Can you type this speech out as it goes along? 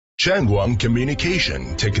Changguang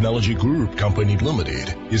Communication Technology Group Company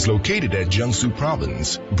Limited is located at Jiangsu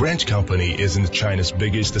Province. Branch company is in China's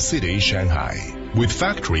biggest city, Shanghai. With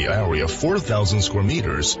factory area 4,000 square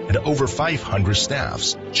meters and over 500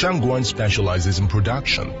 staffs, Changguang specializes in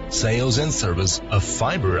production, sales and service of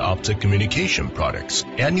fiber optic communication products.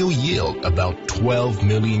 Annual yield about $12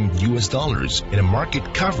 million and the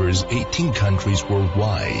market covers 18 countries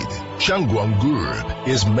worldwide. Changguang Group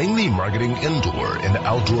is mainly marketing indoor and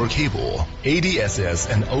outdoor cable, ADSS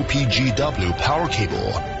and OPGW power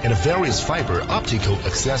cable, and various fiber optical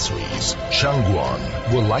accessories.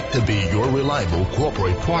 Changguang would like to be your reliable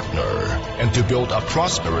corporate partner and to build a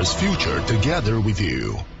prosperous future together with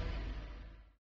you.